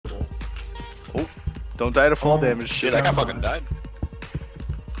Don't die to fall damage. Shit, that guy fucking died.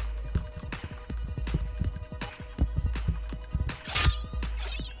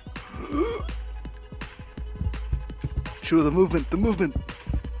 Show the movement, the movement.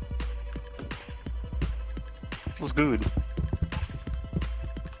 Feels good.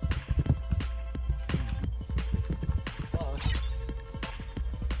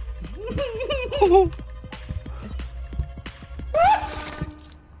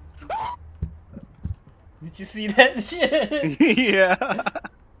 Did you see that shit? Yeah.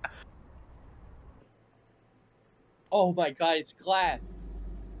 Oh my god, it's glass.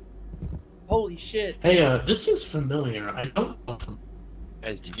 Holy shit. Hey, this is familiar. I don't know.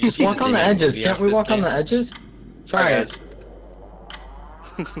 Guys, did you see Walk on the edges. Can't we walk on the edges? Try it.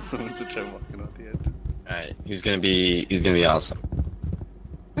 Someone's a try walking on the edge. Alright, he's gonna be awesome.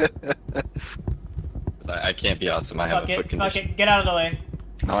 I can't be awesome, I have Fuck a foot it, condition. fuck it, get out of the way.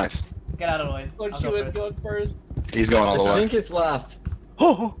 Nice. Get out of the way. Oh, I'll she go was first. going first. He's going all the I way. think it's left.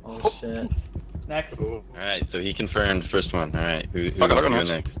 Oh! Oh shit. Next. Alright, so he confirmed first one. Alright, who's Okay, going okay.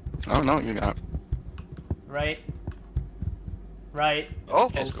 next? Oh no, you got it. Right. Right. Oh,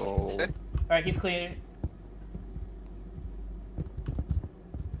 Let's go. Alright, he's clear.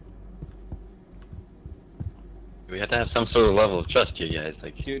 We have to have some sort of level of trust here, guys.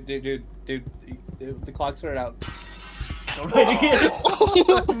 Like, Dude, the clock started out. Don't wait again.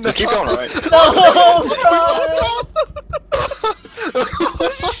 Just keep going, alright. No!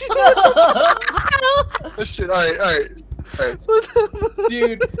 Oh shit, alright, alright.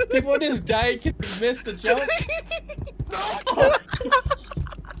 Dude, people just died because they missed the jump.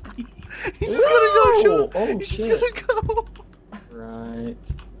 He's just gonna go, Joe. Oh He's shit. just gonna go. Right.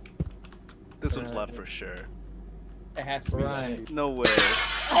 This one's left for sure. It has to be. Right. No way.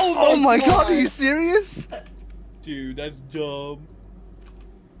 Oh Oh my god, are you serious? Dude, that's dumb.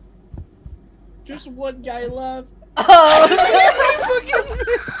 Just one guy left. Oh!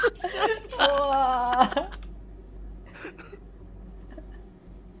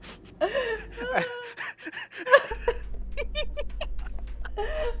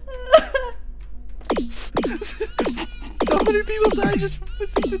 So many people died just from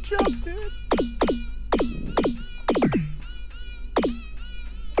missing the jump, dude.